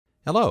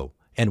Hello,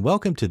 and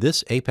welcome to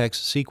this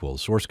ApexSQL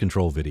Source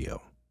Control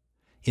video.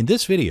 In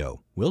this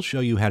video, we'll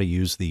show you how to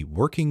use the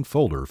Working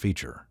Folder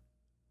feature.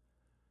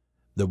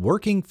 The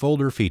Working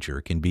Folder feature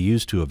can be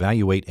used to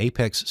evaluate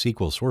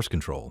ApexSQL Source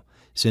Control,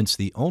 since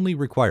the only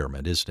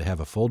requirement is to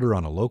have a folder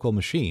on a local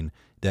machine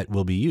that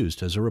will be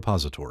used as a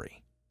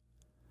repository.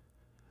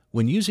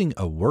 When using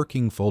a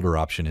Working Folder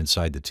option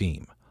inside the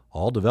team,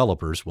 all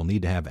developers will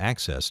need to have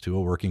access to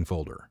a working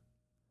folder.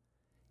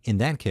 In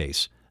that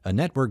case, a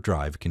network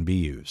drive can be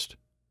used.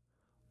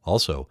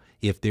 Also,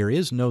 if there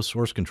is no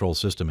source control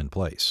system in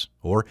place,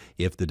 or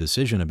if the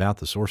decision about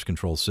the source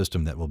control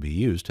system that will be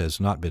used has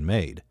not been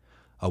made,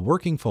 a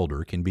working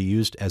folder can be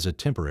used as a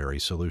temporary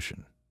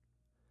solution.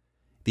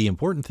 The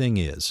important thing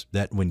is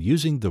that when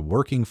using the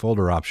working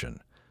folder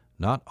option,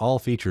 not all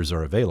features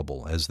are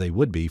available as they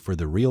would be for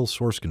the real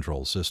source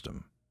control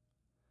system.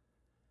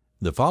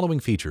 The following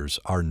features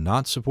are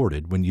not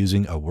supported when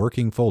using a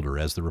working folder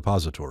as the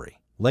repository: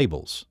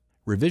 labels,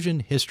 revision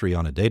history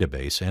on a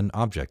database and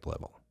object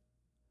level,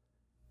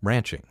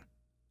 branching,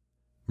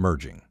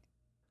 merging.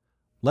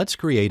 Let's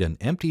create an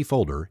empty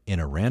folder in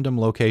a random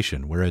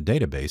location where a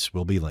database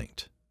will be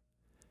linked.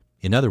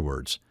 In other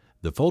words,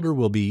 the folder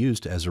will be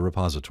used as a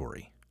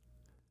repository.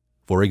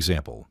 For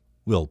example,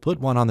 we'll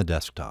put one on the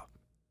desktop.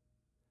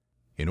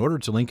 In order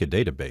to link a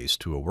database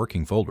to a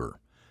working folder,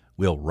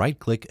 we'll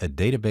right-click a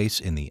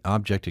database in the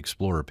Object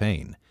Explorer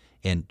pane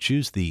and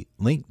choose the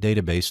Link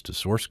Database to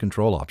Source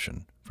Control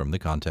option from the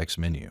context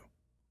menu.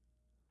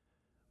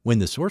 When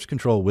the Source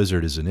Control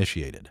wizard is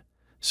initiated,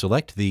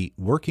 select the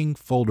Working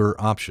Folder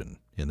option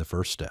in the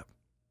first step.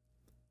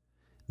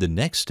 The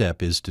next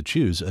step is to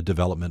choose a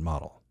development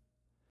model.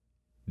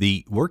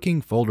 The Working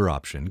Folder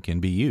option can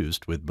be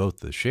used with both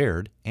the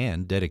shared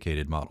and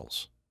dedicated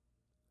models.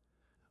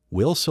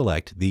 We'll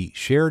select the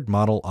Shared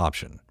Model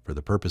option for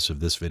the purpose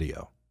of this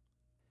video.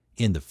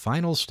 In the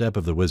final step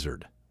of the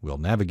wizard, we'll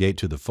navigate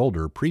to the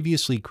folder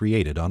previously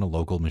created on a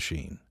local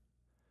machine.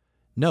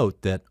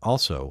 Note that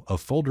also a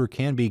folder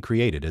can be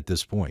created at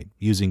this point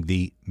using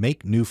the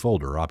Make New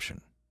Folder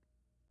option.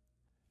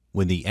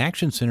 When the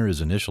Action Center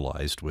is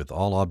initialized with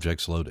all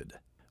objects loaded,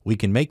 we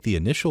can make the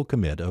initial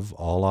commit of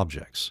all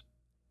objects.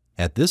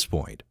 At this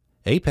point,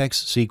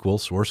 ApexSQL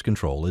Source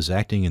Control is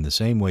acting in the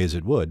same way as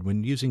it would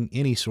when using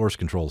any source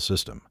control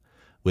system,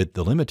 with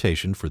the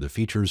limitation for the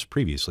features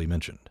previously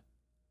mentioned.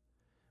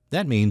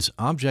 That means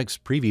objects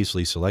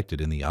previously selected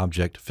in the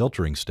object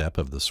filtering step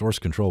of the Source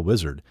Control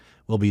wizard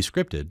will be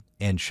scripted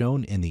and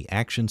shown in the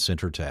Action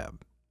Center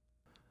tab.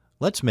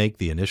 Let's make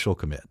the initial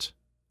commit.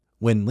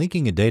 When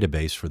linking a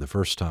database for the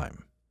first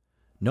time,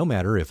 no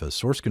matter if a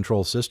source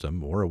control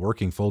system or a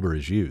working folder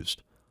is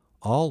used,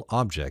 all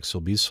objects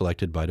will be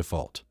selected by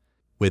default,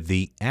 with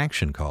the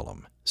Action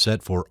column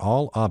set for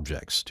all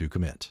objects to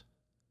commit.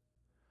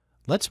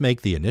 Let's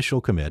make the initial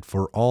commit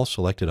for all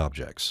selected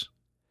objects.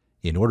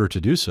 In order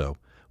to do so,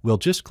 we'll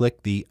just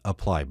click the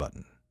Apply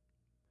button.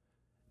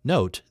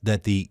 Note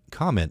that the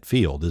comment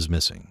field is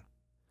missing.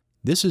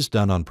 This is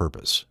done on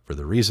purpose for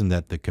the reason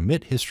that the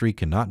commit history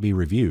cannot be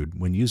reviewed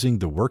when using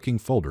the working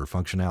folder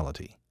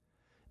functionality.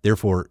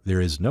 Therefore,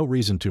 there is no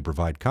reason to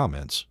provide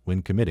comments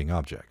when committing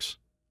objects.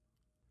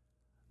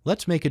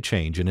 Let's make a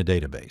change in a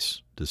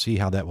database to see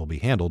how that will be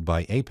handled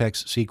by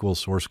ApexSQL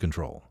Source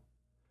Control.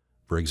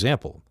 For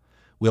example,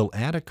 we'll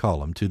add a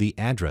column to the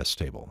address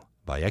table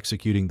by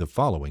executing the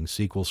following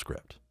SQL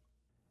script.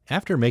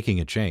 After making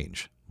a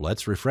change,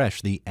 let's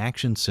refresh the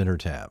Action Center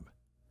tab.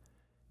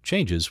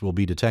 Changes will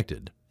be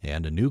detected,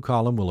 and a new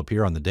column will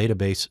appear on the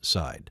database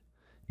side,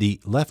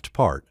 the left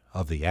part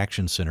of the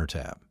Action Center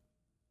tab.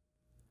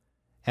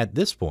 At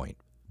this point,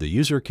 the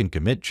user can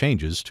commit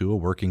changes to a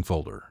working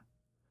folder.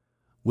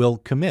 We'll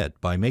commit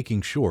by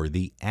making sure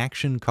the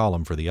Action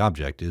column for the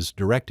object is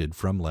directed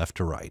from left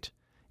to right,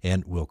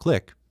 and we'll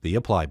click the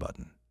Apply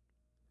button.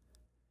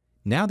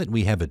 Now that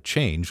we have a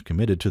change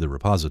committed to the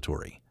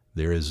repository,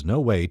 there is no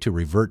way to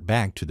revert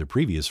back to the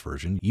previous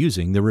version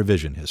using the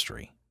revision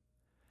history.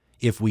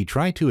 If we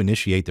try to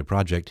initiate the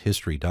project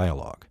history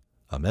dialog,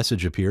 a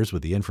message appears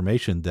with the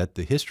information that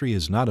the history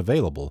is not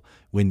available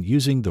when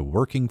using the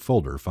working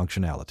folder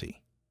functionality.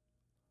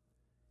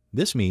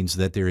 This means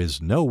that there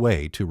is no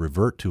way to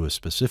revert to a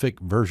specific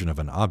version of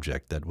an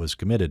object that was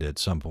committed at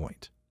some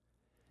point.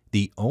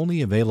 The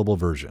only available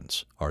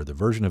versions are the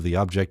version of the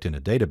object in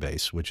a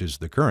database, which is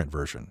the current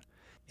version,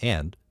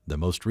 and the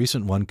most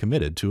recent one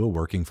committed to a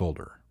working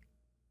folder.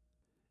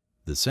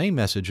 The same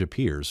message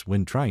appears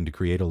when trying to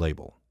create a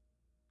label.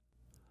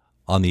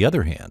 On the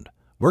other hand,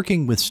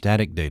 working with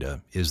static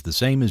data is the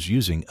same as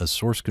using a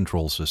source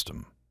control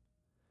system.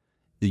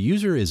 The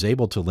user is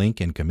able to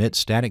link and commit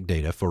static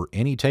data for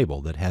any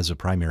table that has a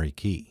primary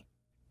key.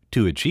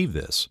 To achieve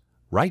this,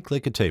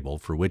 right-click a table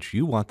for which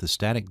you want the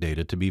static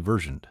data to be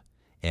versioned,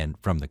 and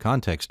from the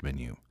context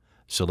menu,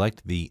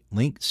 select the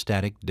Link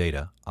Static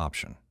Data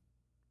option.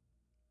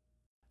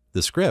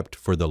 The script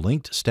for the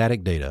linked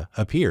static data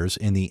appears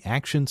in the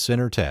Action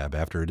Center tab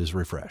after it is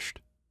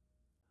refreshed.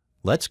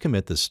 Let's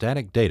commit the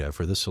static data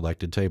for the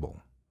selected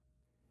table.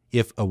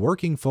 If a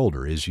working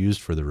folder is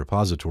used for the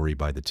repository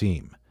by the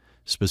team,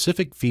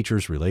 specific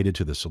features related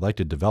to the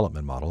selected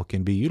development model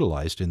can be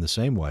utilized in the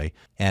same way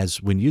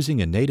as when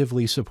using a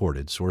natively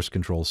supported source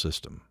control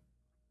system.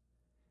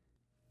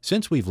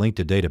 Since we've linked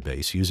a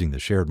database using the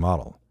shared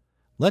model,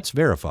 let's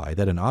verify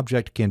that an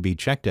object can be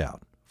checked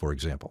out, for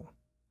example.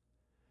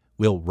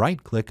 We'll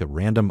right-click a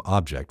random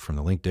object from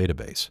the linked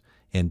database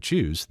and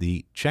choose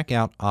the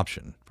Checkout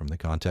option from the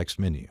context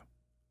menu.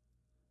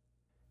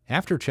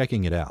 After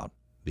checking it out,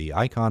 the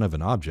icon of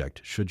an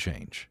object should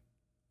change.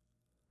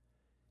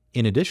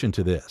 In addition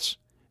to this,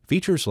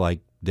 features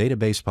like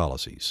database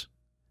policies,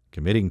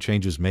 committing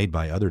changes made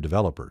by other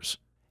developers,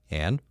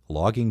 and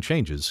logging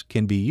changes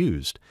can be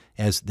used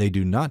as they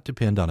do not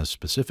depend on a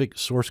specific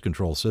source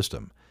control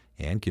system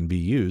and can be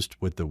used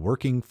with the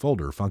working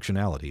folder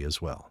functionality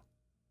as well.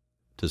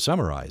 To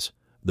summarize,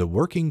 the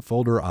working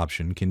folder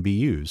option can be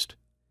used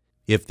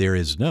if there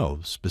is no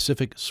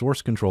specific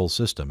source control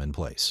system in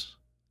place.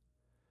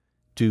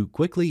 To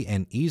quickly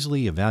and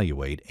easily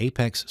evaluate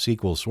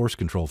ApexSQL Source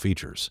Control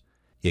features,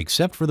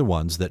 except for the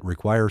ones that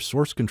require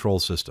source control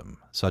system,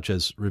 such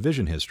as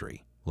revision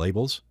history,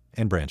 labels,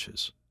 and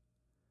branches.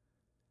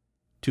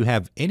 To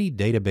have any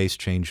database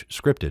change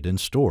scripted and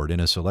stored in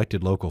a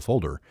selected local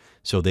folder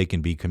so they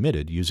can be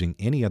committed using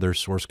any other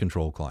source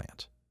control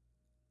client.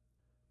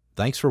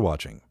 Thanks for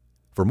watching.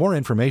 For more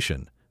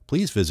information,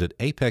 please visit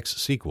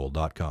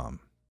apexsql.com.